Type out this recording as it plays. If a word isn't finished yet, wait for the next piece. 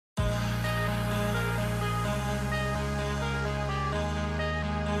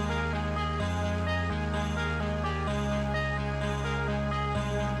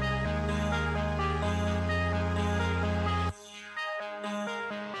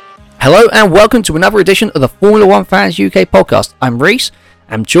Hello and welcome to another edition of the Formula One Fans UK podcast. I'm Reese.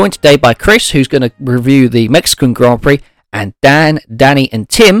 I'm joined today by Chris, who's going to review the Mexican Grand Prix, and Dan, Danny and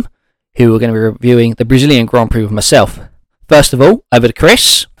Tim, who are going to be reviewing the Brazilian Grand Prix with myself. First of all, over to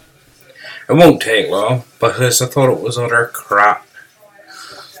Chris. It won't take long, because I thought it was utter crap.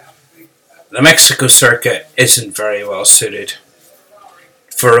 The Mexico circuit isn't very well suited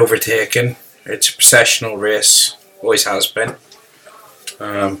for overtaking. It's a processional race, always has been.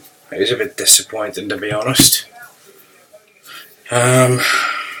 It was a bit disappointing, to be honest. Yeah,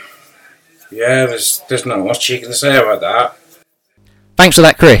 there's not much you can say about that. Thanks for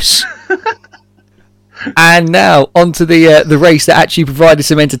that, Chris. And now on to the race that actually provided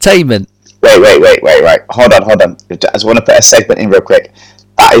some entertainment. Wait. Hold on. I just want to put a segment in real quick.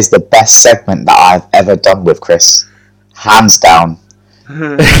 That is the best segment that I've ever done with Chris. Hands down.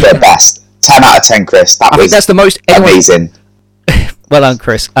 The best. 10 out of 10, Chris. I think that's the most amazing. Well done,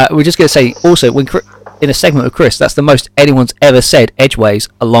 Chris. We're just going to say also, when in a segment with Chris, that's the most anyone's ever said edgeways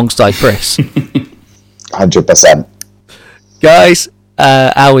alongside Chris. 100%. Guys,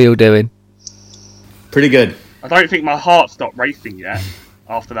 how are we all doing? Pretty good. I don't think my heart stopped racing yet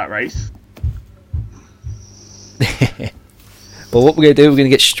after that race. Well, what we're going to do, we're going to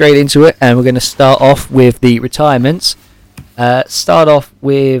get straight into it, and we're going to start off with the retirements. Start off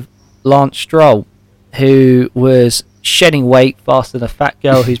with Lance Stroll, who was shedding weight faster than a fat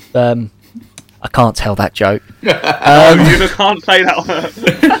girl who's... I can't tell that joke. You can't say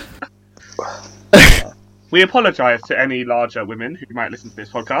that. We apologise to any larger women who might listen to this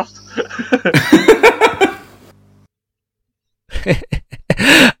podcast.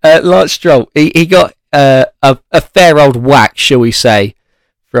 Lance Stroll, he got a fair old whack, shall we say,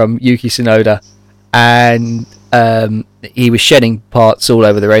 from Yuki Tsunoda, and he was shedding parts all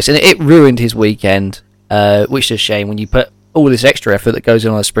over the race, and it ruined his weekend, which is a shame when you put all this extra effort that goes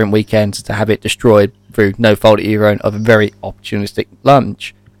in on a sprint weekend to have it destroyed through no fault of your own of a very opportunistic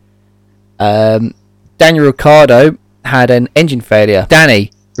lunge. Daniel Ricciardo had an engine failure.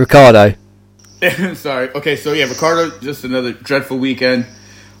 Danny, Ricciardo. Sorry. Okay, so yeah, Ricciardo, just another dreadful weekend.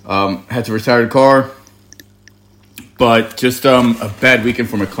 Had to retire the car. But just a bad weekend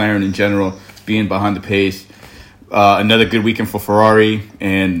for McLaren in general, being behind the pace. Another good weekend for Ferrari,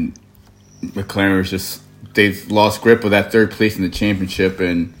 and McLaren is just, they've lost grip of that third place in the championship,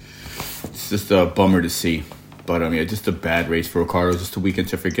 and it's just a bummer to see. But yeah, just a bad race for Ricciardo. Just a weekend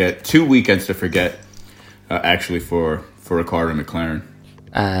to forget. 2 weekends to forget, actually, for Ricciardo and McLaren.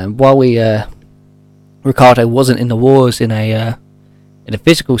 While Ricciardo wasn't in the wars in a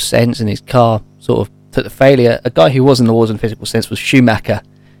physical sense, and his car sort of took the failure, a guy who was in the wars in a physical sense was Schumacher.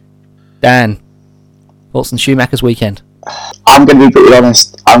 Dan, thoughts on Schumacher's weekend? I'm going to be pretty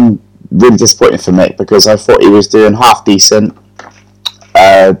honest. I'm really disappointed for Mick because I thought he was doing half decent.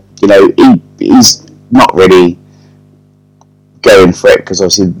 He's not really going for it because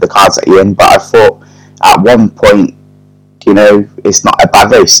obviously the car's at the end. But I thought at one point, it's not a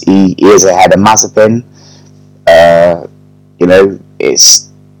bad race. He is ahead of Mazepin. It's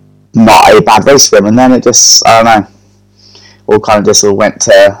not a bad race for him. And then it just, I don't know, all went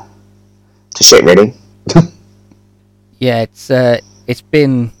to shit, really. Yeah, it's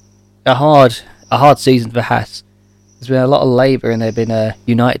been a hard season for Haas. There's been a lot of labour, and they've been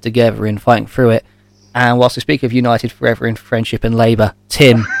united together in fighting through it. And whilst we speak of united forever in friendship and labour,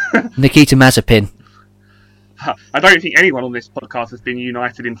 Tim, Nikita Mazepin. I don't think anyone on this podcast has been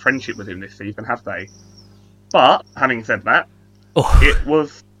united in friendship with him this season, have they? But, having said that, It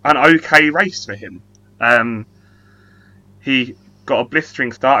was an okay race for him. He got a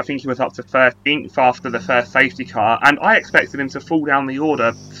blistering start. I think he was up to 13th after the first safety car, and I expected him to fall down the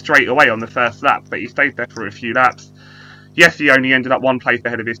order straight away on the first lap, but he stayed there for a few laps. Yes, he only ended up one place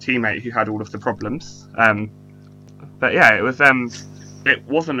ahead of his teammate who had all of the problems. But yeah, it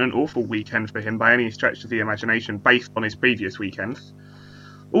wasn't an awful weekend for him by any stretch of the imagination based on his previous weekends.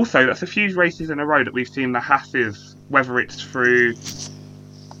 Also, that's a few races in a row that we've seen the Haas's, whether it's through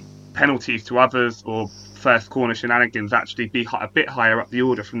penalties to others or first corner shenanigans, actually be a bit higher up the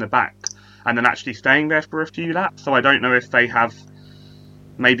order from the back and then actually staying there for a few laps. So I don't know if they have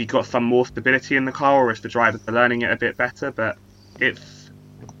maybe got some more stability in the car or if the drivers are learning it a bit better, but it's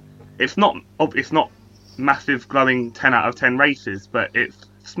not massive glowing 10 out of 10 races, but it's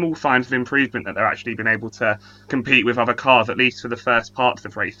small signs of improvement that they're actually been able to compete with other cars, at least for the first parts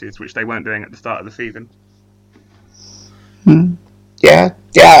of races, which they weren't doing at the start of the season. Yeah,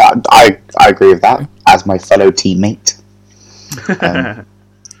 I agree with that as my fellow teammate. But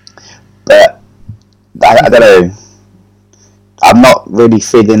I don't know. I'm not really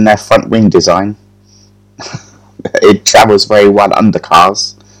feeling their front wing design. It travels very well under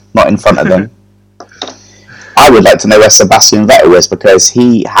cars, not in front of them. I would like to know where Sebastian Vettel is, because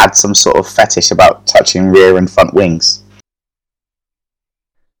he had some sort of fetish about touching rear and front wings.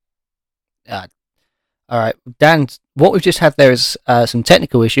 All right, Dan, what we've just had there is some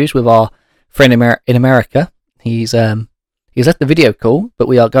technical issues with our friend in America. He's left the video call, but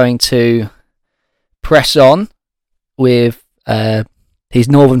we are going to press on with his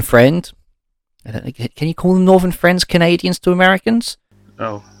northern friend. I don't think, can you call them northern friends, Canadians to Americans?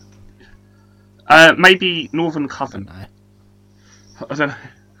 Oh. Maybe northern cousin. I don't know.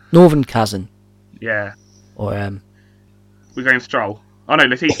 Northern cousin. Yeah. Or We're going Stroll. Oh no,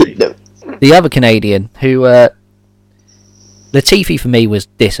 Latifi. the other Canadian who Latifi for me was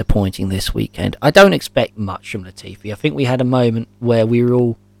disappointing this weekend. I don't expect much from Latifi. I think we had a moment where we were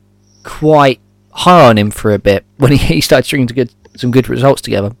all quite high on him for a bit when he started stringing some good results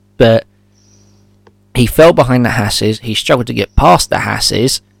together, but he fell behind the Hasses. He struggled to get past the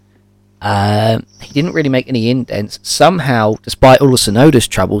Hasses. He didn't really make any indents. Somehow, despite all of Tsunoda's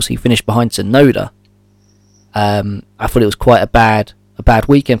troubles, he finished behind Tsunoda. I thought it was quite a bad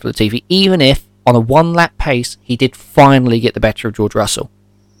weekend for Latifi, even if on a one-lap pace he did finally get the better of George Russell.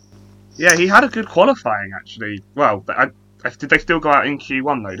 Yeah, he had a good qualifying actually. Well, did they still go out in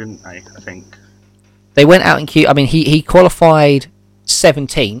Q1 though, didn't they? I think they went out in Q. I mean, he qualified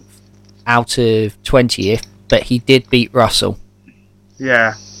 17th out of 20th, but he did beat Russell.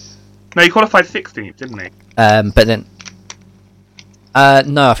 Yeah. No, he qualified 16th, didn't he? But then,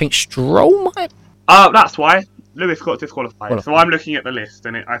 no, I think Stroll might. Oh, that's why Lewis got disqualified. So I'm looking at the list,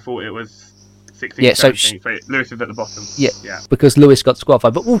 and I thought it was 16th, yeah, 17th, but Lewis is at the bottom. Yeah, because Lewis got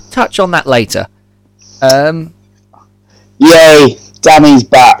disqualified. But we'll touch on that later. Yay, Danny's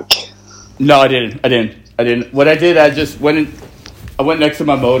back. No, I didn't. What I did, I just went next to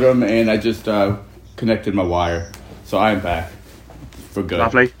my modem and I just connected my wire. So I am back for good.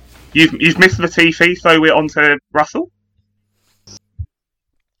 Lovely. You've missed Latifi, so we're on to Russell.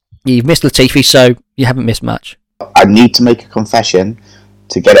 You've missed Latifi, so you haven't missed much. I need to make a confession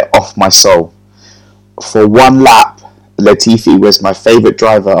to get it off my soul. For one lap, Latifi was my favourite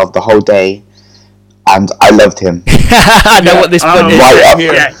driver of the whole day, and I loved him. I know what this one is. Right up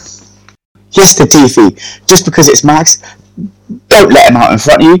here. Yes. Yes, Latifi. Just because it's Max, don't let him out in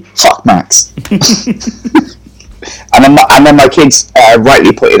front of you. Fuck Max. And then my kids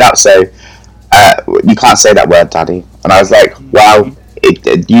rightly pointed out, so you can't say that word, Daddy. And I was like, wow,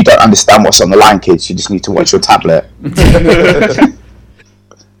 you don't understand what's on the line, kids. You just need to watch your tablet.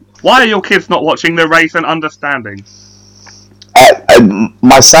 Why are your kids not watching the race and understanding?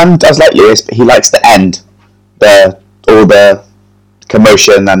 My son does like Lewis, but he likes the end, all the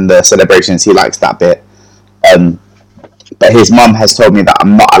commotion and the celebrations. He likes that bit. But his mum has told me that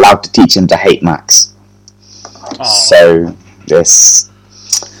I'm not allowed to teach him to hate Max. Oh. So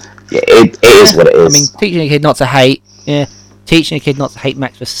it is what it is. I mean, teaching a kid not to hate, teaching a kid not to hate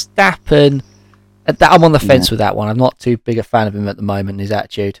Max Verstappen. I'm on the fence with that one. I'm not too big a fan of him at the moment, his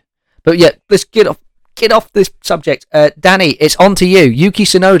attitude. But yeah, let's get off this subject. Danny, it's on to you. Yuki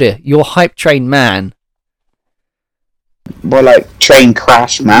Tsunoda, your hype train man. More like train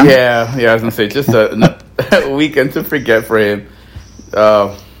crash, man. Yeah, I was gonna say just a weekend to forget for him.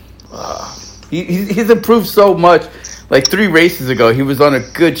 He's improved so much. Like 3 races ago, he was on a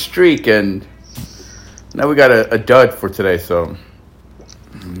good streak, and now we got a dud for today. So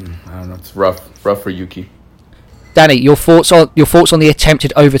I don't know. It's rough for Yuki. Danny, your thoughts on the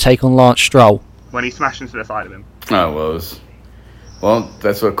attempted overtake on Lance Stroll when he smashed into the side of him. Oh well,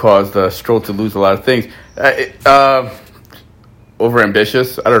 that's what caused Stroll to lose a lot of things. Over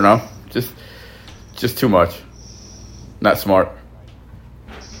ambitious. I don't know. Just too much. Not smart.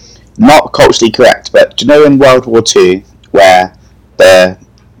 Not culturally correct, but do you know in World War II where the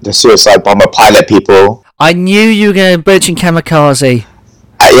suicide bomber pilot people? I knew you were going to mention kamikaze.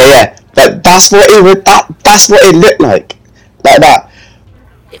 Yeah, but that's what it looked like that.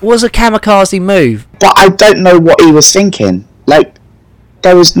 It was a kamikaze move, but I don't know what he was thinking. Like,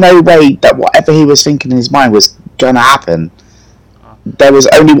 there was no way that whatever he was thinking in his mind was going to happen. There was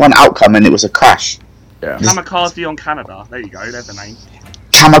only one outcome, and it was a crash. Yeah. Kamikaze on Canada. There you go. There's the name.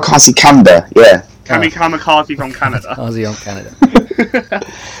 Kamikaze Canada. Yeah. Kamikaze from Canada. Kamikaze on Canada.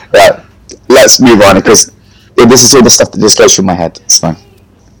 Right. Let's move on because this is all the stuff that just goes through my head. It's fine.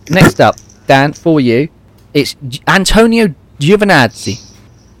 Next up, Dan, for you, it's Antonio Giovinazzi.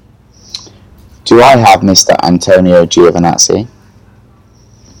 Do I have Mr. Antonio Giovinazzi?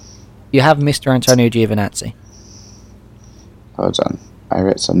 You have Mr. Antonio Giovinazzi. Hold on. I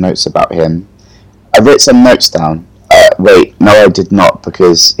wrote some notes about him. I wrote some notes down. Wait, no, I did not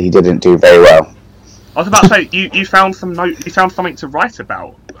because he didn't do very well. I was about to say you found something to write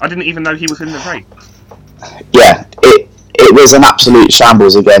about. I didn't even know he was in the race. Yeah, it was an absolute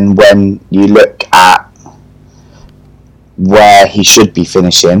shambles again when you look at where he should be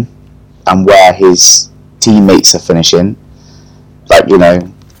finishing and where his teammates are finishing. Like,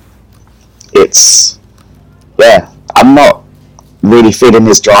 it's, I'm not really feeling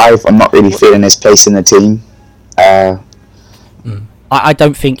his drive. I'm not really feeling his place in the team. I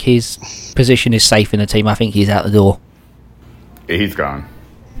don't think his position is safe in the team. I think he's out the door. He's gone.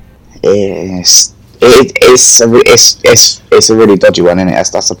 It's a really dodgy one, isn't it?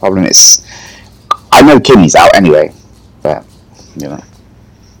 That's the problem. I know Kimmy's out anyway, but Yeah.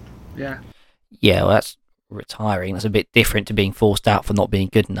 Yeah, well, that's retiring. That's a bit different to being forced out for not being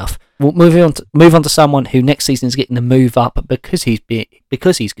good enough. We'll move on to someone who next season is getting the move up because he's good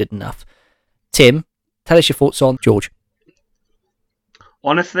enough. Tim, tell us your thoughts on George.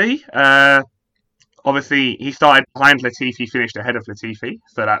 Honestly, obviously he started behind Latifi, finished ahead of Latifi,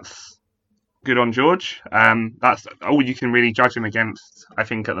 so that's good on George. That's all you can really judge him against, I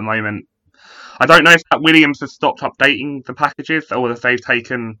think, at the moment. I don't know if that Williams has stopped updating the packages or if they've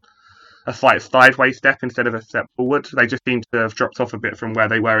taken a slight sideways step instead of a step forward. They just seem to have dropped off a bit from where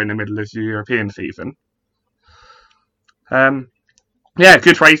they were in the middle of the European season.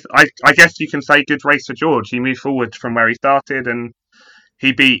 Good race. I guess you can say good race for George. He moved forward from where he started and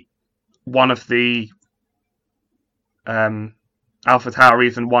he beat one of the Alpha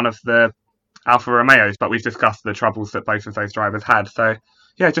Tauris and one of the Alfa Romeos, but we've discussed the troubles that both of those drivers had. So,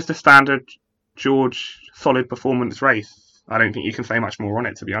 just a standard George solid performance race. I don't think you can say much more on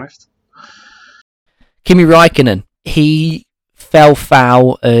it, to be honest. Kimi Räikkönen, he fell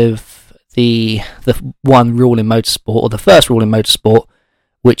foul of the one rule in motorsport, or the first rule in motorsport,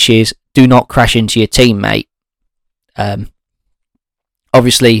 which is do not crash into your teammate.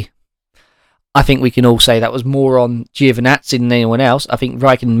 Obviously, I think we can all say that was more on Giovinazzi than anyone else. I think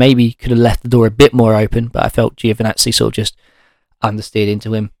Räikkönen maybe could have left the door a bit more open, but I felt Giovinazzi sort of just understeered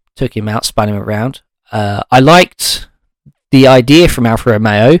into him, took him out, spun him around. I liked the idea from Alfa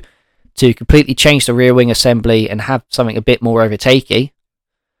Romeo to completely change the rear wing assembly and have something a bit more overtakey.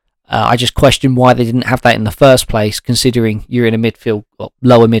 I just question why they didn't have that in the first place, considering you're in a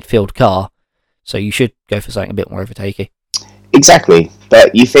lower midfield car, so you should go for something a bit more overtakey. Exactly,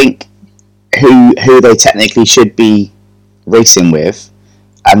 but you think who they technically should be racing with,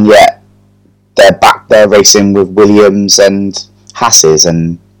 and yet they're back there racing with Williams and Hasses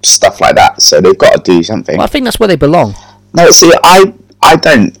and stuff like that, so they've got to do something. Well, I think that's where they belong. No, see, I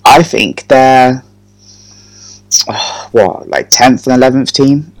don't. I think they're 10th and 11th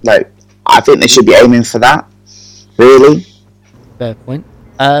team. Like, I think they should be aiming for that. Really. Fair point.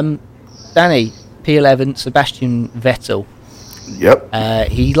 Danny, P11, Sebastian Vettel. Yep.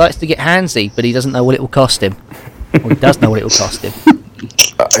 He likes to get handsy, but he doesn't know what it will cost him. Well, he does know what it will cost him.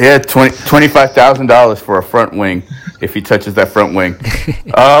 $25,000 for a front wing if he touches that front wing.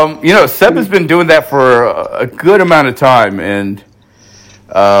 Seb has been doing that for a good amount of time, and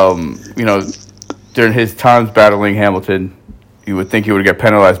during his times battling Hamilton, you would think he would get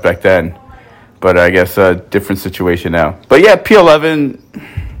penalized back then, but I guess a different situation now. But yeah, P11,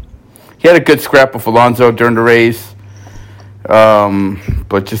 he had a good scrap with Alonso during the race,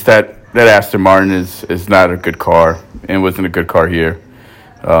 but just that Aston Martin is not a good car, and wasn't a good car here.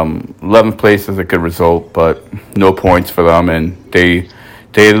 11th place is a good result, but no points for them, and they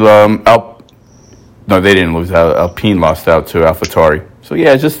didn't lose out. Alpine lost out to AlphaTauri. So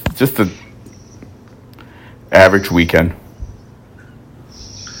yeah, just a average weekend.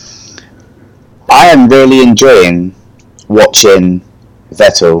 I am really enjoying watching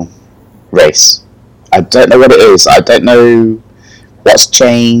Vettel race. I don't know what it is. I don't know what's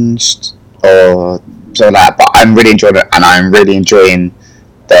changed or something like that, but I'm really enjoying it, and I'm really enjoying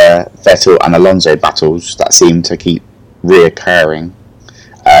the Vettel and Alonso battles that seem to keep reoccurring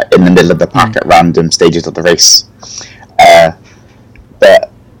in the middle of the pack at random stages of the race. But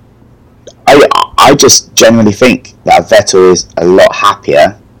I just generally think that Vettel is a lot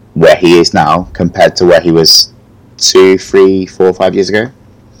happier where he is now compared to where he was 2, 3, 4, 5 years ago.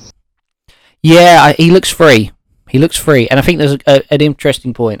 Yeah, he looks free. He looks free, and I think there's an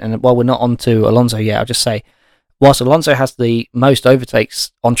interesting point. And while we're not on to Alonso yet, I'll just say, whilst Alonso has the most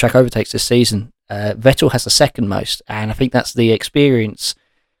overtakes, on-track overtakes this season, Vettel has the second most, and I think that's the experience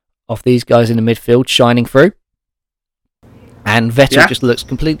of these guys in the midfield shining through. And Vettel just looks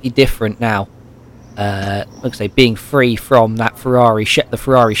completely different now. Like I say, being free from that the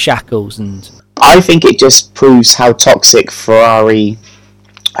Ferrari shackles, and I think it just proves how toxic Ferrari,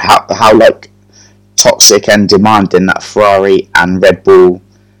 how toxic and demanding that Ferrari and Red Bull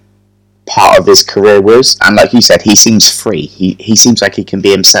part of his career was. And like you said, he seems free. He seems like he can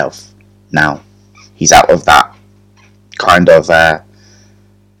be himself now. He's out of that kind of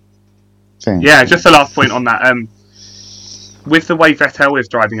thing. Yeah, just the last point on that. With the way Vettel is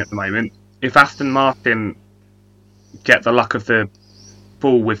driving at the moment, if Aston Martin get the luck of the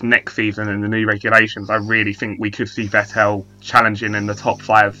ball with next season and the new regulations, I really think we could see Vettel challenging in the top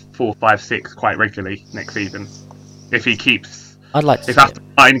 4, 5, 6 quite regularly next season. If he keeps, I'd like to if see Aston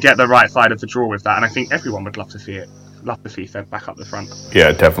Martin get the right side of the draw with that, and I think everyone would love to see it. Love to see Seb back up the front.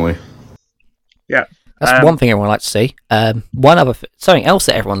 Yeah, definitely. Yeah. That's one thing everyone likes to see. Something else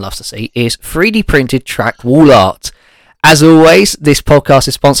that everyone loves to see is 3D printed track wall art. As always, this podcast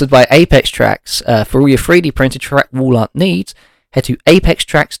is sponsored by Apex Tracks. For all your 3D printed track wall art needs, head to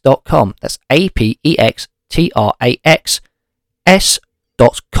apextracks.com. That's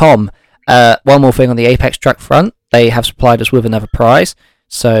APEXTRAXS.com. One more thing on the Apex Track front, they have supplied us with another prize.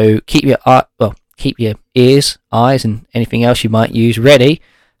 So keep your ears, eyes, and anything else you might use ready.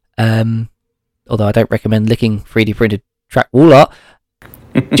 Although I don't recommend licking 3D printed track wall art.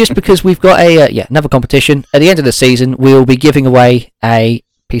 Just because we've got another competition. At the end of the season, we'll be giving away a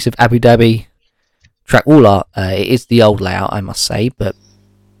piece of Abu Dhabi track wall art. It is the old layout, I must say, but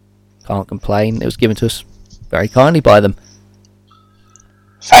can't complain. It was given to us very kindly by them.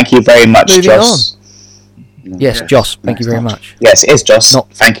 Thank you very much, Moving Joss. Yes, Joss, thank you very much. Yes, it is Joss.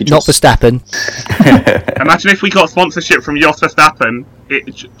 Thank you, Not Joss. Verstappen. Imagine if we got sponsorship from Jos Verstappen.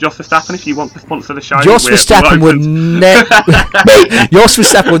 Jos Verstappen, if you want to sponsor the show. Jos Verstappen would Jos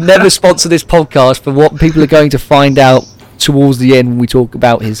Verstappen would never sponsor this podcast for what people are going to find out towards the end when we talk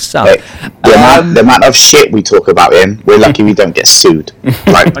about his son. Wait, the amount of shit we talk about him, we're lucky we don't get sued.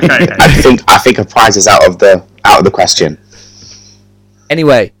 Like, Okay. I think a prize is out of the question.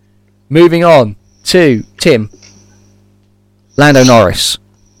 Anyway, moving on to Tim. Lando Norris.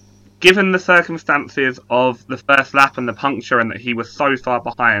 Given the circumstances of the first lap and the puncture and that he was so far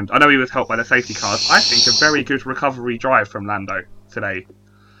behind, I know he was helped by the safety cars, I think a very good recovery drive from Lando today.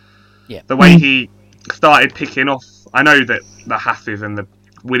 Yeah. The way he started picking off, I know that the Hasses and the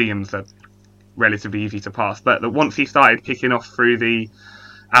Williams are relatively easy to pass, but once he started picking off through the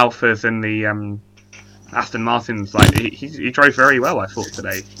Alphas and the Aston Martins, like he drove very well, I thought,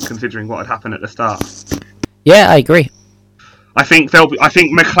 today, considering what had happened at the start. Yeah, I agree. I think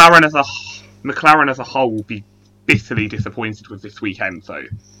McLaren as a whole will be bitterly disappointed with this weekend. So,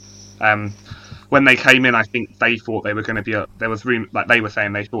 when they came in, I think they thought they were going to be. There was room, like they were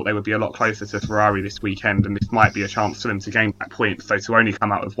saying, they thought they would be a lot closer to Ferrari this weekend, and this might be a chance for them to gain back points. So to only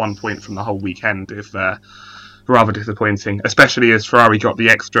come out with 1 point from the whole weekend is rather disappointing, especially as Ferrari got the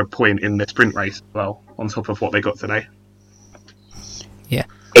extra point in the sprint race as well, on top of what they got today. Yeah.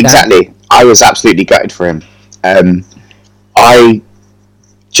 Exactly. I was absolutely gutted for him. I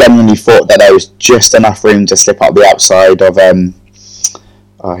genuinely thought that there was just enough room to slip up the outside of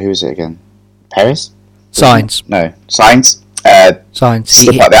who was it again? Perez? Sainz. No, Sainz. Sainz.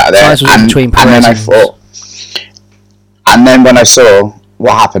 Slip up out there, Sainz was in between Perez then I thought, and then when I saw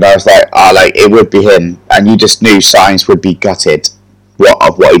what happened, I was like, it would be him, and you just knew Sainz would be gutted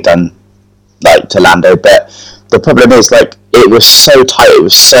of what he'd done, like to Lando. But the problem is, like, it was so tight, it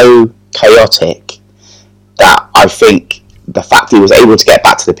was so chaotic that I think the fact he was able to get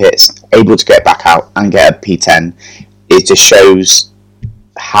back to the pits, able to get back out and get a P10, it just shows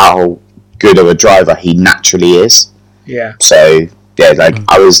how good of a driver he naturally is. Yeah. So yeah,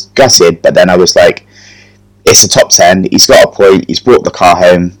 I was gutted, but then I was like, it's a top 10. He's got a point. He's brought the car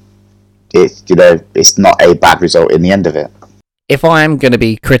home. It's not a bad result in the end of it. If I am going to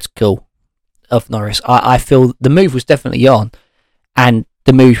be critical of Norris, I feel the move was definitely on, and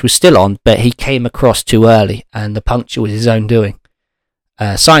the move was still on, but he came across too early, and the puncture was his own doing.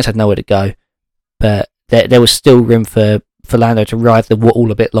 Sainz had nowhere to go, but there was still room for Lando to ride the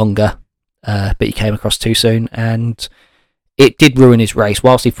wall a bit longer, but he came across too soon, and it did ruin his race.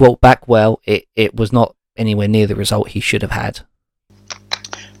 Whilst he fought back well, it was not anywhere near the result he should have had.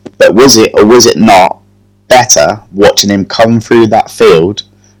 But was it not better watching him come through that field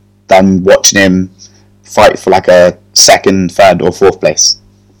than watching him fight for like a second, third or fourth place?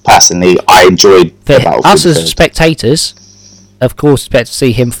 Personally, I enjoyed For the battle. us as spectators, of course, it's better to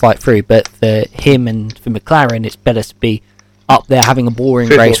see him fight through, but for him and for McLaren, it's better to be up there having a boring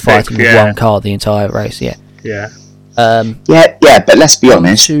Fifth or race sixth, fighting with yeah. one car the entire race, yeah. Yeah. Yeah, but let's be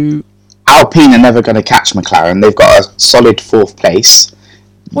honest, Alpine are never going to catch McLaren. They've got a solid fourth place.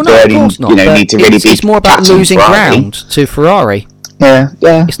 Well, no, of course not. But need to really be it's more about catching losing Ferrari. ground to Ferrari. Yeah.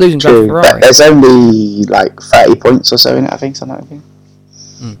 It's losing ground True, to Ferrari. but there's only like 30 points or so in it, I think, something like that.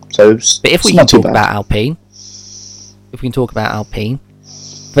 So But if we it's not can too talk bad. about Alpine,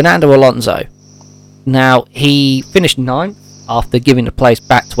 Fernando Alonso. Now, he finished 9th after giving the place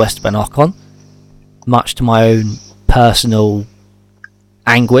back to Esteban Ocon, much to my own personal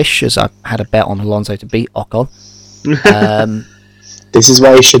anguish, as I had a bet on Alonso to beat Ocon. This is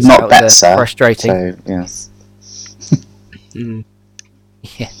why you should not bet, sir. Frustrating. So, yes.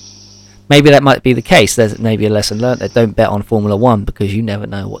 Yeah. Maybe that might be the case. There's maybe a lesson learned there. Don't bet on Formula 1 because you never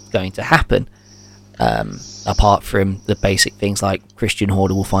know what's going to happen. Apart from the basic things like Christian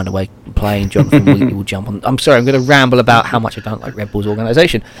Horner will find a way to play and Jonathan Wheatley will jump on. I'm sorry, I'm going to ramble about how much I don't like Red Bull's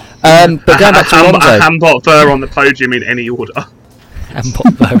organisation. But going back to Alonso. A Hambot Ver on the podium in any order.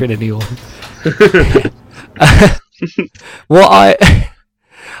 Hambot Ver in any order.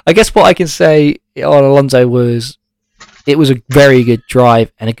 I guess what I can say on Alonso was it was a very good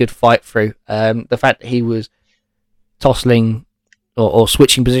drive and a good fight through. The fact that he was tossing or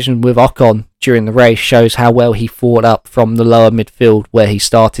switching position with Ocon during the race shows how well he fought up from the lower midfield where he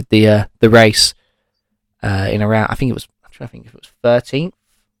started the race in around. I think it was 13th.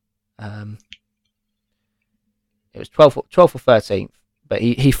 It was 12th or 13th, but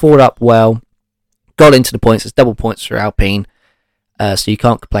he fought up well, got into the points. It's double points for Alpine, so you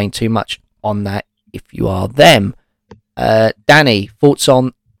can't complain too much on that if you are them. Danny, thoughts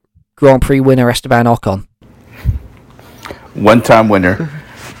on Grand Prix winner Esteban Ocon? One-time winner.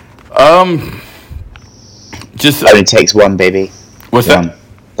 Just It only takes one, baby. What's one. that?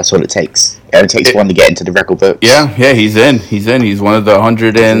 That's all it takes. It only takes one to get into the record books. Yeah, he's in. He's one of the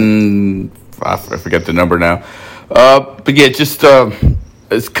 100 and I forget the number now. But yeah, just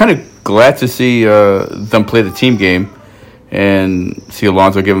it's kind of glad to see them play the team game and see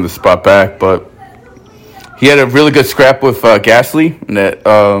Alonso give him the spot back. But he had a really good scrap with Gasly in that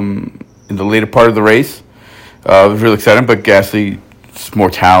in the later part of the race. It was really exciting, but Gasly,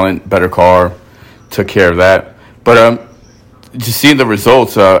 more talent, better car, took care of that. But just seeing the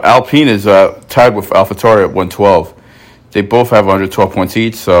results, Alpine is tied with AlphaTauri at 112. They both have 112 points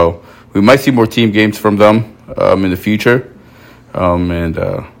each, so we might see more team games from them in the future, and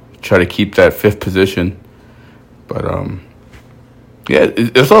try to keep that 5th position. But yeah,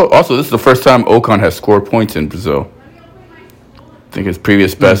 it's also this is the first time Ocon has scored points in Brazil. I think his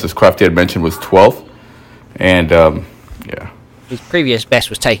previous best, as Crafty had mentioned, was 12th. And, yeah. His previous best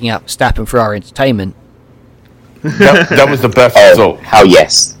was taking out Verstappen for our entertainment. That was the best result. Oh,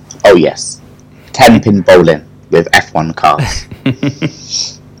 yes. 10-pin bowling with F1 cars.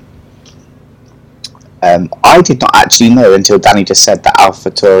 I did not actually know until Danny just said that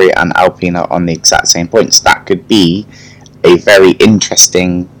AlphaTauri and Alpine are on the exact same points. That could be a very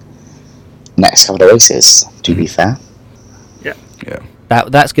interesting next couple of races, to be fair. Yeah.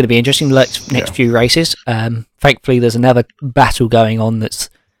 That's going to be interesting. Next few races. Thankfully, there's another battle going on that's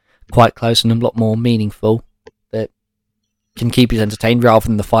quite close and a lot more meaningful that can keep you entertained rather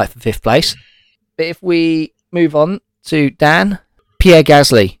than the fight for 5th place. But if we move on to Dan, Pierre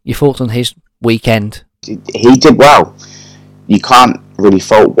Gasly, your thoughts on his weekend? He did well. You can't really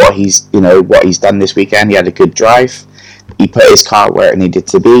fault what he's done this weekend. He had a good drive. He put his car where it needed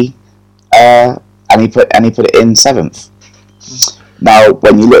to be, and he put it in 7th. Now,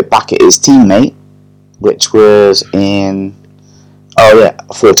 when you look back at his teammate, which was in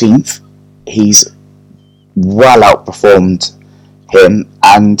 14th, he's well outperformed him,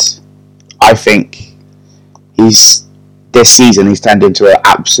 and I think this season he's turned into an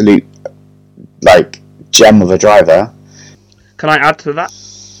absolute gem of a driver. Can I add to that?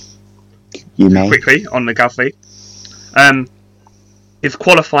 You may. Quickly on the Gasly. His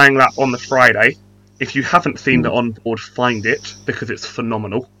qualifying lap on the Friday. If you haven't seen the onboard, find it because it's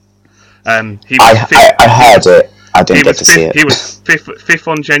phenomenal. I heard it. I didn't get to see it. He was fifth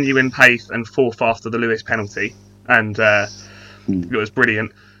on genuine pace and 4th after the Lewis penalty, and it was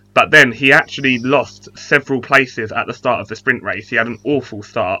brilliant. But then he actually lost several places at the start of the sprint race. He had an awful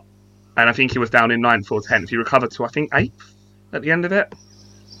start, and I think he was down in 9th or 10th. He recovered to, I think, 8th at the end of it.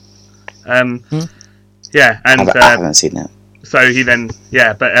 Yeah, and I haven't seen it. So he then,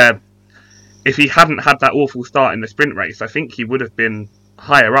 but if he hadn't had that awful start in the sprint race, I think he would have been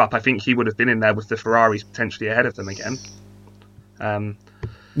higher up. I think he would have been in there with the Ferraris potentially ahead of them again.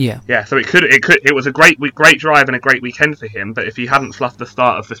 Yeah. So it was a great drive and a great weekend for him. But if he hadn't fluffed the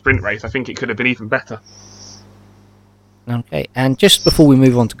start of the sprint race, I think it could have been even better. Okay, and just before we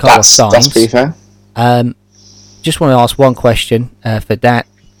move on to Carlos Sainz, that's pretty fair. Just want to ask one question for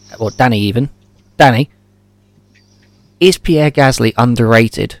Danny even. Danny, is Pierre Gasly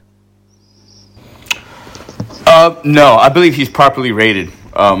underrated? No, I believe he's properly rated.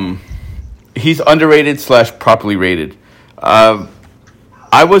 He's underrated / properly rated. I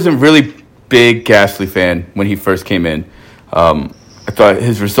wasn't really big Gasly fan when he first came in. I thought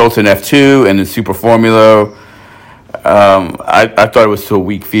his results in F2 and in Super Formula, I thought it was still a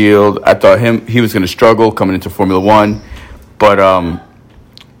weak field. I thought he was going to struggle coming into Formula One, but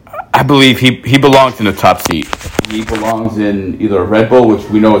I believe he belongs in the top seat. He belongs in either a Red Bull, which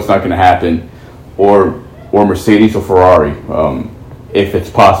we know it's not going to happen, or Mercedes or Ferrari, if it's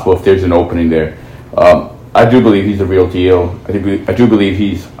possible, if there's an opening there. I do believe he's the real deal. I do believe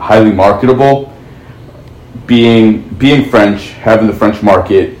he's highly marketable. Being French, having the French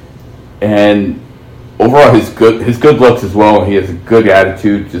market, and overall his good looks as well. He has a good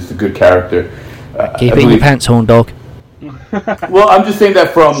attitude, just a good character. Keep it in your pants, horn dog. Well, I'm just saying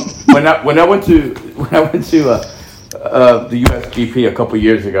that from when I went to the USGP a couple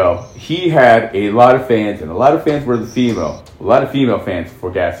years ago, he had a lot of fans, and a lot of fans were a lot of female fans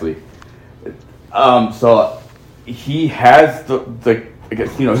for Gasly. So he has the I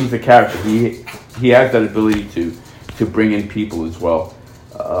guess, he's a character. He has that ability to bring in people as well.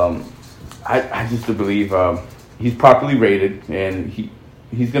 I just believe he's properly rated, and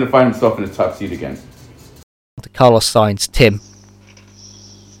he's going to find himself in the top seat again. To Carlos Sainz, Tim.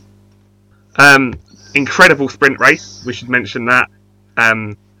 Incredible sprint race. We should mention that.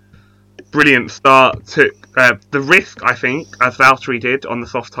 Brilliant start. Took the risk, I think, as Valtteri did on the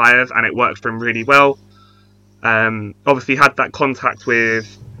soft tyres, and it worked for him really well. Obviously had that contact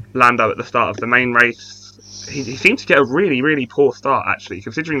with Lando at the start of the main race. He seemed to get a really, really poor start, actually,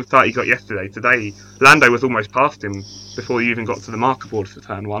 considering the start he got yesterday. Today, Lando was almost past him before he even got to the marker board for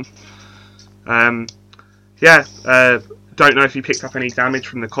turn 1. Don't know if he picked up any damage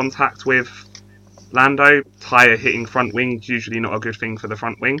from the contact with Lando. Tyre hitting front wing is usually not a good thing for the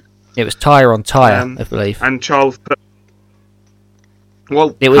front wing. It was tyre on tyre, I believe. And Charles put...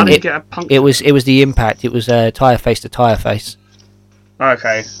 Well, it was the impact. It was tyre face to tyre face.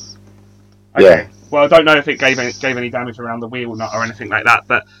 Okay. Yeah. Well, I don't know if it gave any damage around the wheel or anything like that,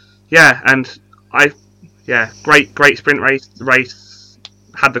 but great sprint race.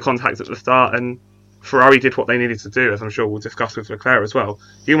 Had the contact at the start, and Ferrari did what they needed to do, as I'm sure we'll discuss with Leclerc as well.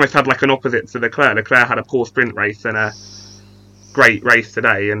 He almost had like an opposite to Leclerc. Leclerc had a poor sprint race and a great race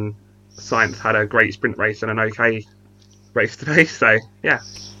today, and Sainz had a great sprint race and an okay race today, so yeah,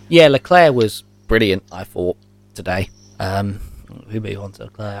 Leclerc was brilliant, I thought, today. We move on to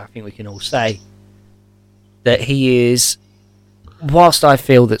Leclerc. I think we can all say that he is, whilst I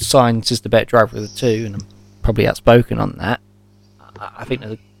feel that Sainz is the better driver of the two, and I'm probably outspoken on that, I think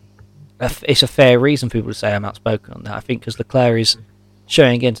that it's a fair reason for people to say I'm outspoken on that. I think because Leclerc is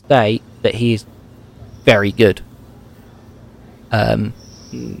showing again today that he is very good, and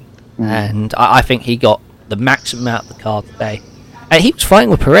I think he got the maximum out of the car today. And he was fighting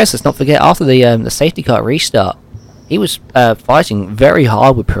with Perez, let's not forget, after the safety car restart. He was fighting very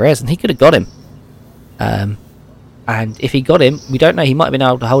hard with Perez, and he could have got him. And if he got him, we don't know, he might have been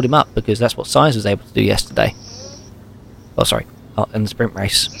able to hold him up, because that's what Sainz was able to do yesterday. In the sprint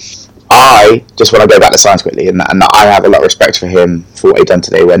race. I just want to go back to Sainz quickly, and I have a lot of respect for him for what he done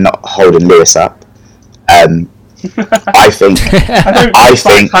today. We're not holding Lewis up. I think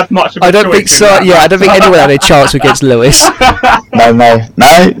I don't think so. Yeah, I don't think anyone had a chance against Lewis. No.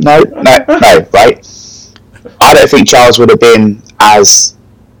 Right? I don't think Charles would have been as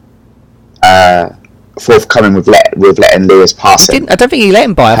forthcoming with letting Lewis pass him. I don't think he let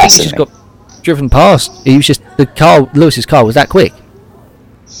him by. I think he just got driven past. He was just Lewis's car was that quick.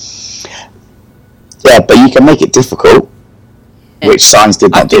 Yeah, but you can make it difficult, which Sainz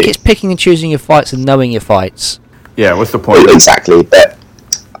did not do. I think it's picking and choosing your fights and knowing your fights. Yeah, what's the point? Exactly, but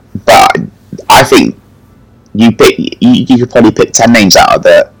I think you could probably pick 10 names out of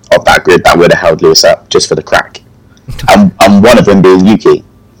that grid that would have held Lewis up just for the crack, and one of them being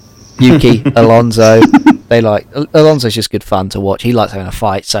Yuki, Alonso. Alonso's just good fun to watch. He likes having a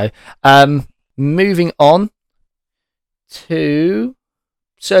fight. So, moving on to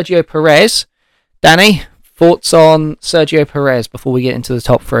Sergio Perez. Danny, thoughts on Sergio Perez before we get into the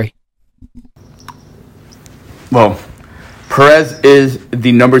top 3? Well, Perez is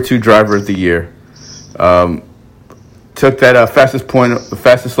the number 2 driver of the year. Took that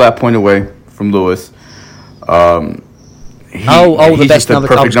fastest lap point away from Lewis. The best the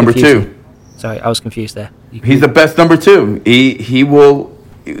perfect number 2. Sorry, I was confused there. He's the best number 2. He will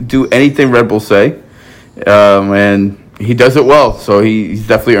do anything Red Bull say, and he does it well. So he's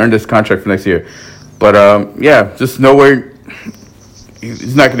definitely earned his contract for next year. But just nowhere.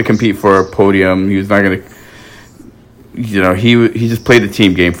 He's not going to compete for a podium. He was not going to. He just played the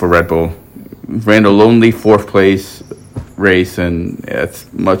team game for Red Bull. Ran a lonely 4th place race, and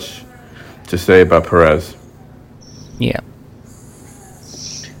that's much to say about Perez. Yeah.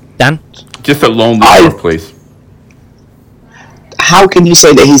 Dan? Just a lonely 4th place. how can you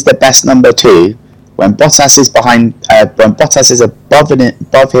say that he's the best number 2 when Bottas is when Bottas is above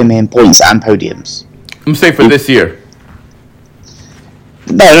him in points and podiums? I'm saying for this year.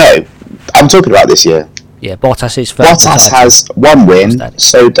 No, I'm talking about this year. Yeah, Bottas is third. Bottas has 1 win,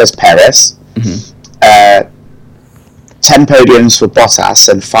 so does Perez. 10 podiums for Bottas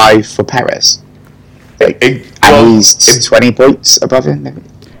and 5 for Perez. And he's 20 points above him. Maybe.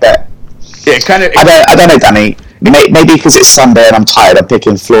 But yeah, kind of. I don't know, Danny. Maybe because it's Sunday and I'm tired, I'm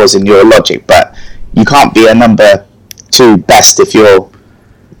picking flaws in your logic. But you can't be a number 2 best if you're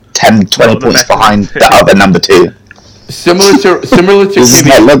 20 points behind the other number 2. Similar to This is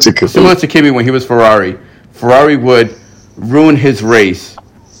not logical. Similar to Kimi when he was Ferrari. Ferrari would ruin his race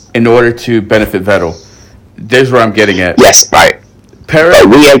in order to benefit Vettel. There's where I'm getting at. Yes, right. Perez. But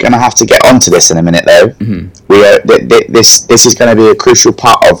we are going to have to get onto this in a minute, though. This is going to be a crucial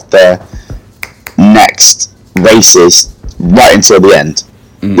part of the next races right until the end.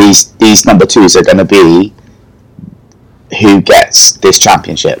 These number 2s are going to be who gets this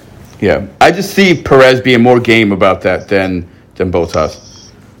championship. Yeah, I just see Perez being more game about that than Bottas.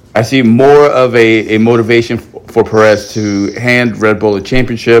 I see more of a motivation for Perez to hand Red Bull a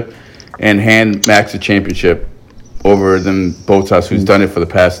championship and hand Max a championship over than Bottas, who's done it for the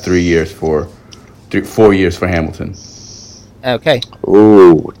past 4 years for Hamilton. Okay.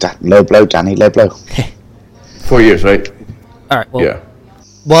 Ooh, low blow, Danny, low blow. 4 years, right? All right. Well, Yeah.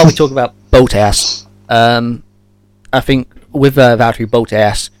 while we talk about Bottas, I think with Valtteri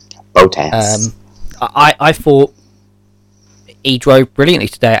Bottas, I thought he drove brilliantly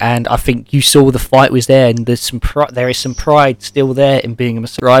today, and I think you saw the fight was there, and there is some pride still there in being a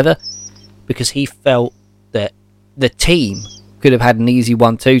driver, because he felt that the team could have had an easy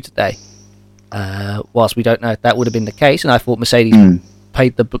 1-2 today. Whilst we don't know if that would have been the case, and I thought Mercedes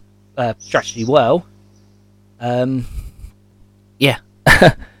played the strategy well. Yeah.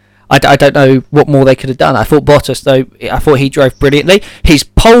 I don't know what more they could have done. I thought Bottas, though, I thought he drove brilliantly. His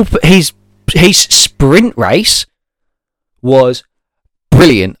sprint race was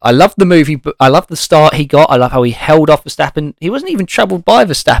brilliant. I love the movie. I love the start he got. I love how he held off Verstappen. He wasn't even troubled by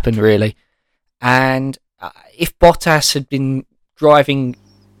Verstappen, really. And if Bottas had been driving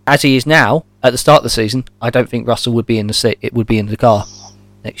as he is now at the start of the season, I don't think Russell would be in the car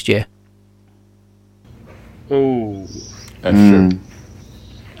next year. Oh, That's true.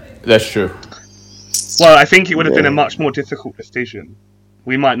 That's true. well, I think it would have been a much more difficult decision.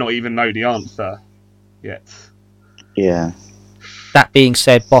 We might not even know the answer yet. Yeah. That being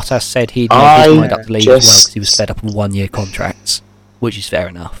said, Bottas said he'd made his mind up to leave as well because he was fed up with 1-year contracts, which is fair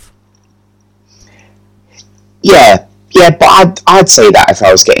enough. Yeah, but I'd say that if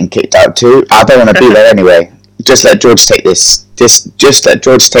I was getting kicked out too. I don't want to be there anyway. Just let George take this. Just let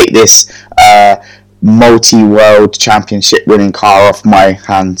George take this multi-world championship winning car off my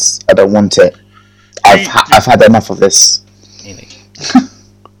hands. I don't want it. I've had enough of this.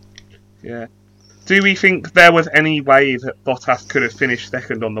 Yeah. Do we think there was any way that Bottas could have finished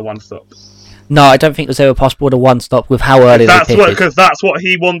second on the one stop? No, I don't think it was ever possible to one stop with how early they pitted. Because that's what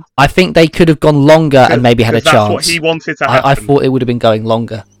he wanted. I think they could have gone longer and maybe had a chance. That's what he wanted to happen. I thought it would have been going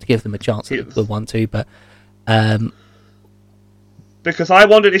longer to give them a chance at the 1-2, but because I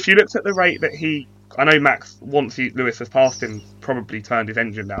wondered if you looked at the rate that he. I know Max, once Lewis has passed him, probably turned his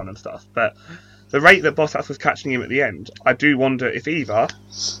engine down and stuff, but the rate that Bottas was catching him at the end, I do wonder if either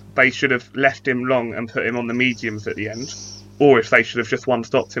they should have left him long and put him on the mediums at the end, or if they should have just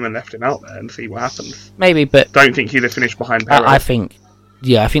one-stopped him and left him out there and see what happens. Maybe, but Don't think he'd have finished behind Perez. I think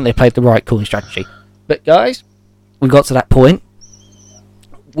they played the right calling strategy. But guys, we got to that point.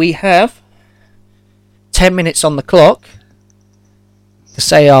 We have 10 minutes on the clock to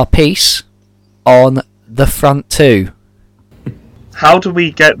say our piece on the front two. How do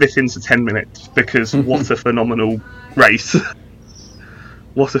we get this into 10 minutes? Because what a phenomenal race.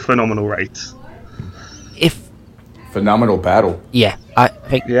 What a phenomenal race. Phenomenal battle. Yeah, I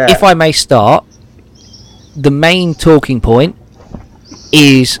think Yeah. if I may start, the main talking point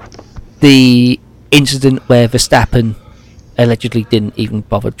is the incident where Verstappen allegedly didn't even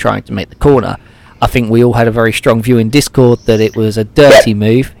bother trying to make the corner. I think we all had a very strong view in Discord that it was a dirty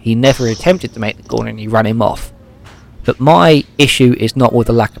move. He never attempted to make the corner and he ran him off. But my issue is not with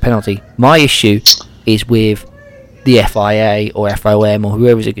the lack of penalty. My issue is with the FIA or FOM or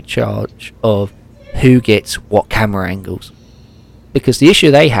whoever's in charge of who gets what camera angles. Because the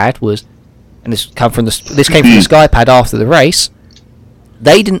issue they had was, and this came from the Sky Pad after the race,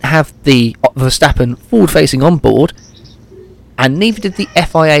 they didn't have the Verstappen forward-facing on board, and neither did the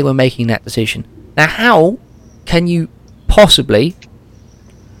FIA when making that decision. Now, how can you possibly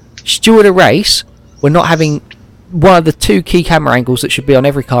steward a race when not having one of the two key camera angles that should be on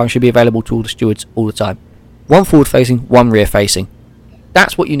every car and should be available to all the stewards all the time. One forward facing, one rear facing.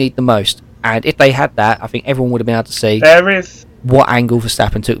 That's what you need the most. And if they had that, I think everyone would have been able to see There is what angle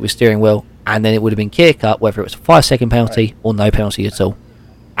Verstappen took with steering wheel, and then it would have been clear cut whether it was a 5-second penalty or no penalty at all.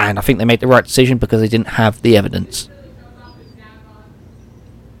 And I think they made the right decision because they didn't have the evidence.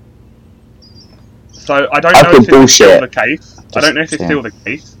 So I don't I know think if it's bullshit. still the case. I Just don't know if it's saying. still the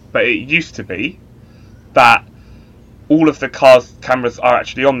case, but it used to be that all of the car's cameras are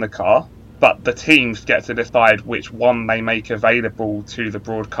actually on the car, but the teams get to decide which one they make available to the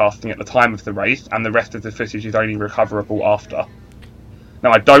broadcasting at the time of the race, and the rest of the footage is only recoverable after.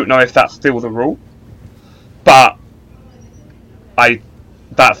 Now I don't know if that's still the rule, but that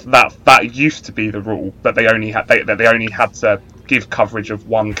used to be the rule, that they only had to give coverage of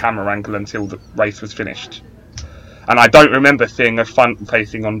one camera angle until the race was finished. And I don't remember seeing a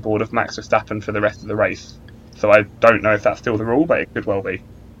front-facing on board of Max Verstappen for the rest of the race. So I don't know if that's still the rule, but it could well be.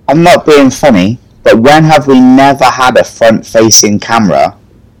 I'm not being funny, but when have we never had a front-facing camera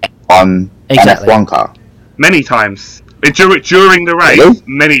on Exactly. an F1 car? Many times. During the race, Really?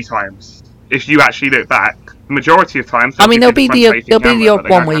 many times. If you actually look back, the majority of times... I mean, there'll be the front-facing camera, but odd they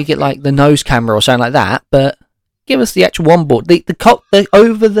one don't where you have get to. like the nose camera or something like that, but give us the actual onboard. The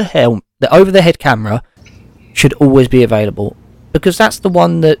over the head camera should always be available because that's the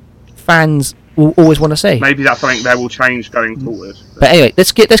one that fans will always want to see. Maybe that's something that will change going forward. But anyway,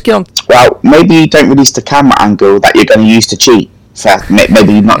 let's get on. Well, maybe you don't release the camera angle that you're going to use to cheat.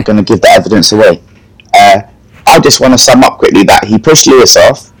 Maybe you're not going to give the evidence away. I just want to sum up quickly that he pushed Lewis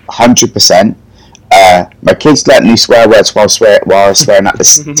off 100%. My kids let me swear words while I was swearing at the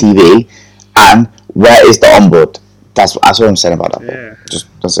TV. And where is the onboard? That's what I'm saying about that. Yeah.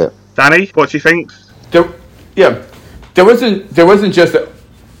 That's it. Danny, what do you think? There wasn't just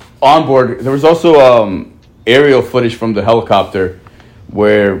onboard. There was also aerial footage from the helicopter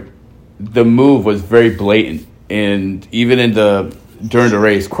where the move was very blatant, and even during the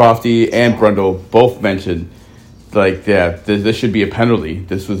race, Crofty and Brundle both mentioned this should be a penalty.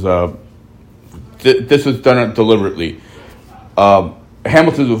 This was done deliberately.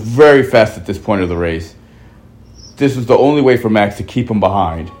 Hamilton was very fast at this point of the race. This was the only way for Max to keep him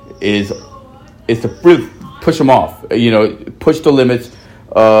behind is to really push him off. Push the limits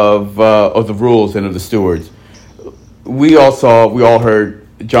of the rules and of the stewards. We all heard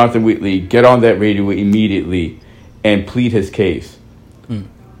Jonathan Wheatley get on that radio immediately and plead his case.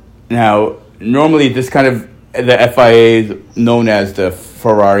 Now, normally the FIA is known as the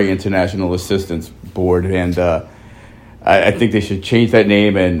Ferrari International Assistance Board, and I think they should change that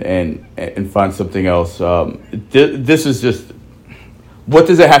name and find something else. This is just, what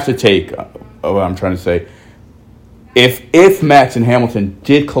does it have to take? What I'm trying to say, if Max and Hamilton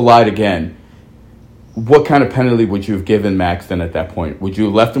did collide again, what kind of penalty would you have given Max then at that point? Would you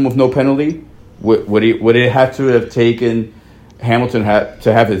have left him with no penalty? Would it have to have taken Hamilton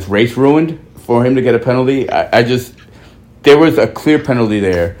to have his race ruined for him to get a penalty? There was a clear penalty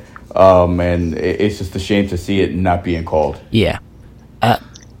there, and it's just a shame to see it not being called. Yeah.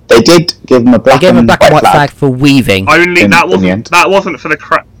 They did give him a black and white flag for weaving. Only In that the end. wasn't for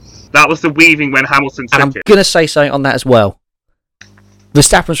the that was the weaving when Hamilton And I'm took it. going to say something on that as well.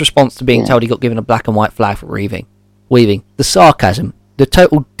 Verstappen's response to being told he got given a black and white flag for weaving. The sarcasm, the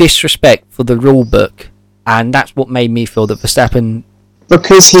total disrespect for the rule book, and that's what made me feel that Verstappen...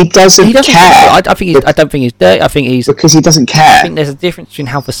 Because he doesn't care. I don't think he's dirty. I think he's... Because he doesn't I care. think there's a difference between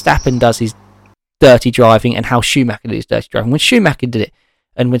how Verstappen does his dirty driving and how Schumacher did his dirty driving. When Schumacher did it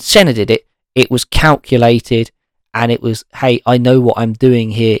and when Senna did it, it was calculated and it was, hey, I know what I'm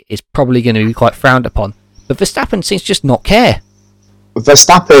doing here is probably going to be quite frowned upon. But Verstappen seems to just not care.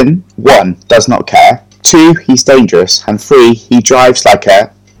 Verstappen, 1, does not care. 2, he's dangerous. And 3, he drives like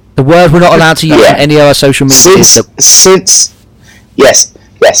a... The word we're not allowed to use Yeah. on any other social media. Yes,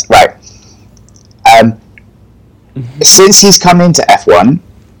 right. Since he's come into F1,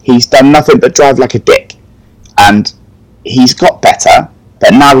 he's done nothing but drive like a dick. And he's got better,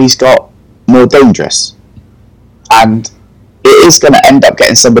 but now he's got more dangerous. And it is going to end up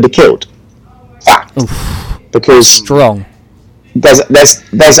getting somebody killed. Fact. Because Strong. there's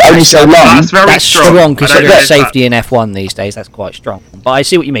only so long. That's strong I don't considering know if safety in F1 these days. That's quite strong. But I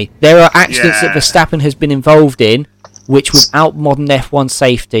see what you mean. There are accidents that Verstappen has been involved in which without modern F1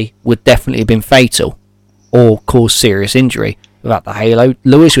 safety would definitely have been fatal or cause serious injury. Without the halo,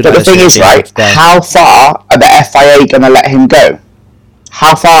 Lewis would But have the thing is, right, how far are the FIA going to let him go?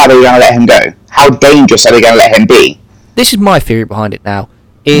 How far are they going to let him go? How dangerous are they going to let him be? This is my theory behind it now,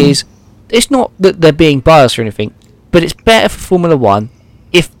 is it's not that they're being biased or anything, but it's better for Formula 1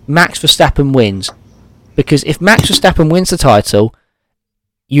 if Max Verstappen wins Because if Max Verstappen wins the title,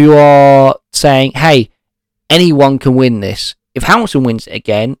 you are saying, hey, anyone can win this. If Hamilton wins it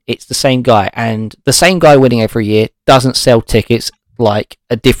again, it's the same guy. And the same guy winning every year doesn't sell tickets like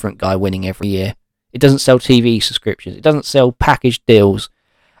a different guy winning every year. It doesn't sell TV subscriptions. It doesn't sell package deals.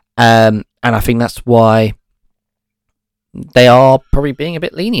 And I think that's why they are probably being a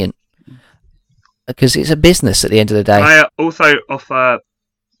bit lenient. Because it's a business at the end of the day. I also offer,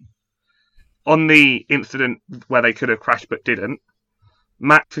 on the incident where they could have crashed but didn't,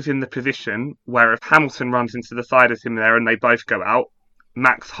 Max is in the position where if Hamilton runs into the side of him there and they both go out,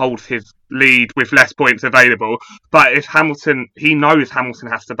 Max holds his lead with less points available. But if Hamilton, he knows Hamilton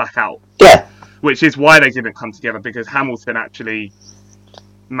has to back out. Yeah. Which is why they didn't come together, because Hamilton actually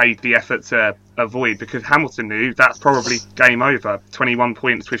made the effort to avoid, because Hamilton knew that's probably game over. 21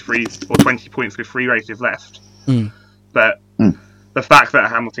 points with 20 points with 3 races left. But the fact that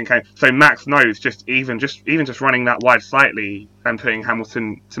Hamilton came, so Max knows even just running that wide slightly and putting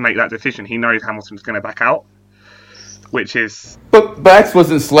Hamilton to make that decision, he knows Hamilton's going to back out, which is. But Max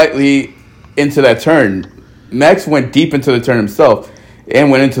wasn't slightly into that turn. Max went deep into the turn himself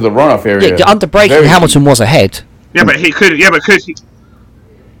and went into the runoff area. Yeah, under braking, Hamilton was ahead. Yeah, but he could. Yeah, but could he?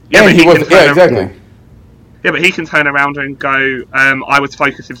 Yeah, but he was. Yeah, exactly. Yeah, but he can turn around and go, I was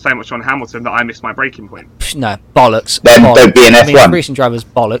focusing so much on Hamilton that I missed my braking point. No, bollocks. Then don't be an F1. I mean, racing drivers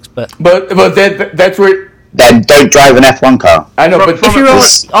bollocks, but that's where. Then don't drive an F1 car. I know, but if you're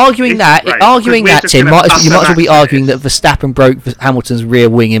arguing that, Tim, you might as well be arguing that Verstappen broke Hamilton's rear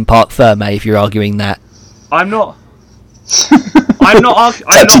wing in Parc Ferme. If you're arguing that, I'm not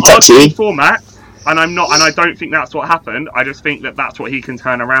arguing for Max. And I don't think that's what happened. I just think that that's what he can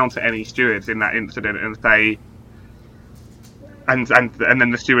turn around to any stewards in that incident and say, and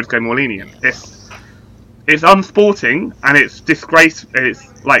then the stewards go more lenient. It's unsporting and it's disgrace.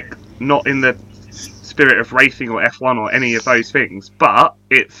 It's like not in the spirit of racing or F1 or any of those things. But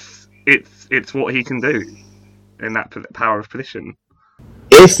it's what he can do in that power of position.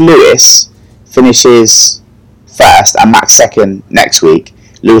 If Lewis finishes first and Max second next week,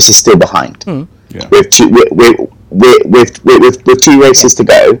 Lewis is still behind. Yeah. With two races to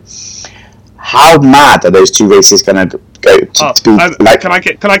go, how mad are those 2 races going to go? To be like?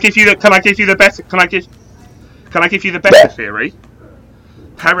 Can I give you the better theory?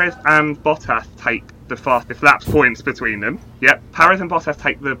 Perez and Bottas take the fastest lap points between them. Yep, Perez and Bottas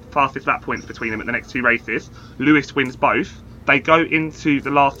take the fastest lap points between them at the next 2 races. Lewis wins both. They go into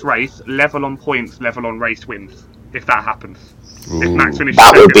the last race level on points, level on race wins. If that happens, if Max finishes that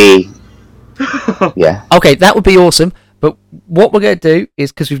second. would be. Yeah. Okay, that would be awesome. But what we're going to do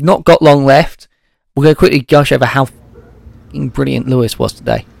is, because we've not got long left, we're going to quickly gush over how brilliant Lewis was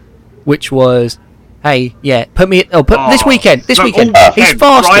today. Which was, hey, yeah, this weekend. This weekend, he's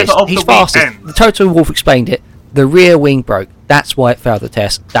fastest. He's fastest. The Toto Wolff explained it. The rear wing broke. That's why it failed the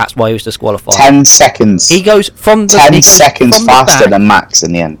test. That's why he was disqualified. 10 seconds. He goes from the 10 seconds faster than Max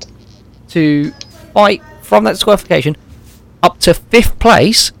in the end. To fight from that disqualification up to 5th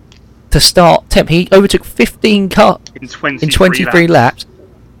place. To start 10th, he overtook 15 cars in 23 laps.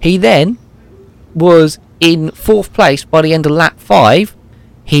 He then was in 4th place by the end of lap 5.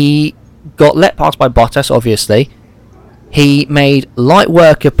 He got let past by Bottas, obviously. He made light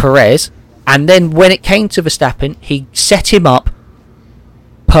work of Perez, and then when it came to Verstappen, he set him up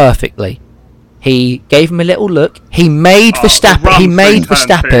perfectly. He gave him a little look. He made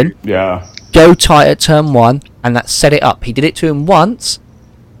Verstappen go tight at turn 1, and that set it up. He did it to him once.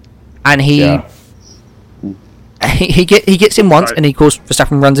 And he gets him once, and he calls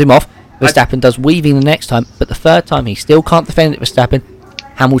Verstappen, runs him off. Verstappen does weaving the next time, but the third time he still can't defend it. Verstappen,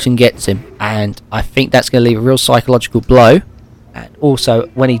 Hamilton gets him, and I think that's going to leave a real psychological blow. And also,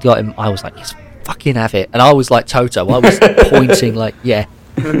 when he got him, I was like, "Yes, fucking have it!" And I was like Toto, I was pointing like, "Yeah,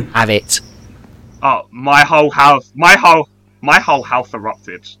 have it." Oh, my whole house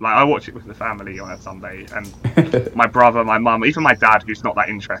erupted. Like, I watched it with the family on a Sunday, and my brother, my mum, even my dad, who's not that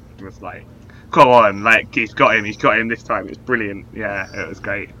interested, was like, "Come on, like, he's got him this time." It's brilliant. Yeah, it was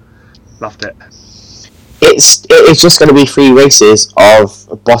great. Loved it. It's just going to be 3 races of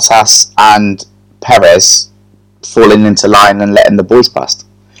Bottas and Perez falling into line and letting the boys past.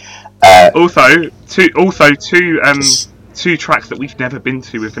 Also, two tracks that we've never been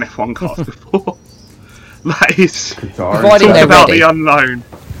to with an F1 car before. That is providing they're about ready. The unknown.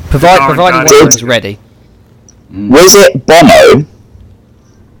 Providing one of them's ready. Was it Bono?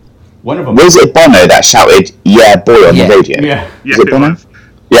 One of them. Was it Bono that shouted "Yeah, boy" on the radio? Yeah. Yes, Was it Bono? was.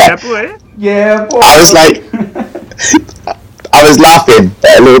 Yeah. Boy. Yeah, boy. I was like, I was laughing,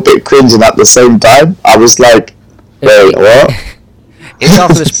 but a little bit cringing at the same time. I was like, wait, what? It was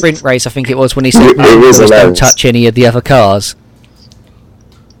after the sprint race, I think it was, when he said It was don't hilarious. touch any of the other cars.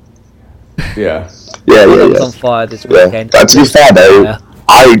 Yeah, Bono yeah, was yeah. on fire this Yeah. weekend. But to be fair though, Yeah.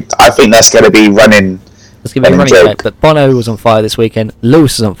 I think that's going to be running. It's going to be a running running joke. joke, but Bono was on fire this weekend.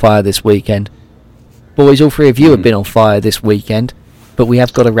 Lewis is on fire this weekend. Boys, all three of you have been on fire this weekend, but we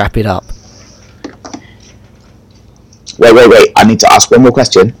have got to wrap it up. Wait. I need to ask one more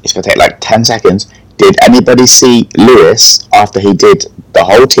question. It's going to take like 10 seconds. Did anybody see Lewis after he did the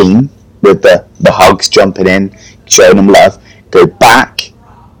whole team with the hugs, jumping in, showing them love, go back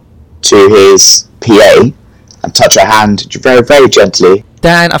to his PA and touch her hand very, very gently?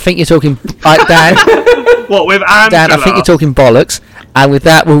 Dan, I think you're talking... Dan, What, with Angela? Dan, I think you're talking bollocks. And with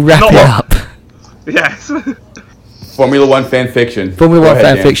that, we'll wrap Not it what- up. Yes. Formula One fan fiction. Formula Go One ahead,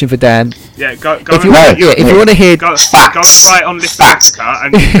 fan Dan. fiction for Dan. Yeah, go If you, and if you want to hear... go Facts. and write on this Facts.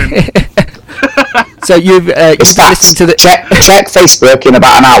 and you can... So you've It's been facts. listening to the... Check Facebook in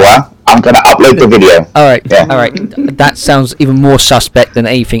about an hour. I'm going to upload the video. Alright, Yeah. alright. That sounds even more suspect than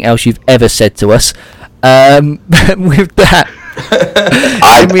anything else you've ever said to us. With that...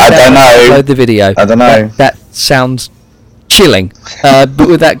 I can we don't now know. upload the video? I don't know. That sounds chilling. But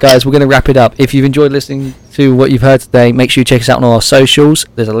with that, guys, we're going to wrap it up. If you've enjoyed listening to what you've heard today, make sure you check us out on all our socials.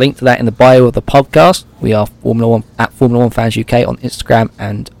 There's a link to that in the bio of the podcast. We are Formula One at Formula One Fans UK on Instagram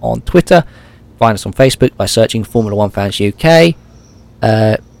and on Twitter. Find us on Facebook by searching Formula One Fans UK.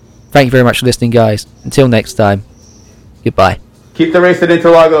 Thank you very much for listening, guys. Until next time, goodbye. Keep the race at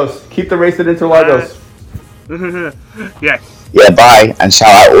Interlagos. Keep the race at Interlagos. Yes. Yeah, bye. And shout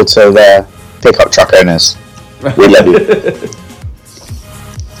out all to the pickup truck owners. We love you.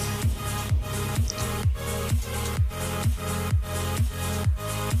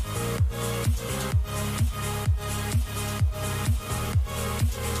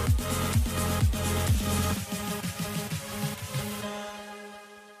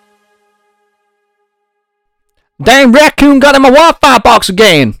 Damn raccoon got in my Wi-Fi box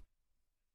again.